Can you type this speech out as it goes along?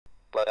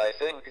But I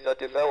think the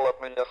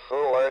development of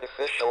full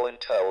artificial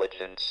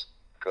intelligence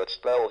could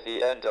spell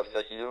the end of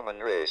the human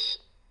race.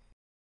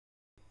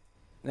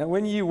 Now,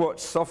 when you watch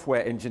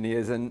software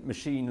engineers and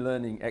machine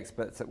learning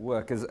experts at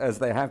work, as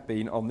they have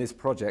been on this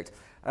project,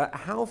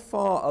 how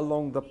far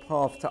along the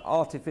path to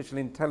artificial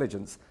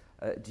intelligence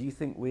do you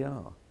think we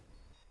are?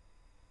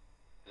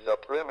 The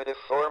primitive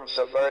forms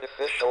of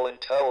artificial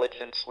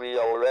intelligence we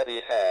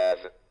already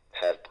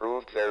have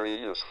proved very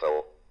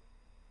useful.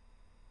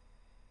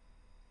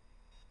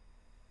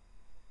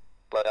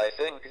 But I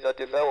think the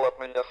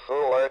development of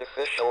full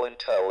artificial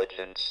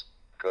intelligence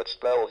could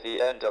spell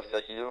the end of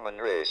the human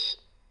race.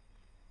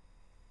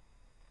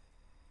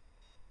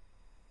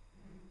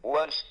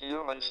 Once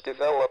humans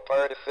develop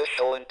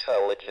artificial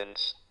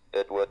intelligence,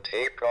 it would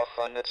take off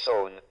on its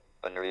own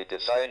and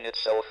redesign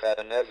itself at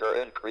an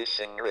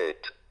ever-increasing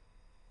rate.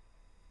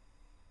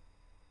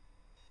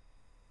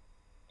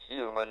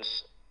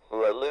 Humans,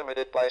 who are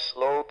limited by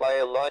slow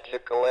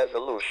biological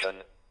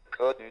evolution,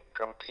 couldn't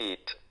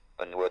compete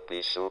and would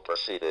be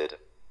superseded.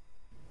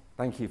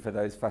 Thank you for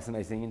those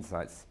fascinating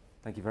insights.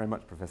 Thank you very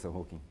much, Professor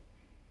Hawking.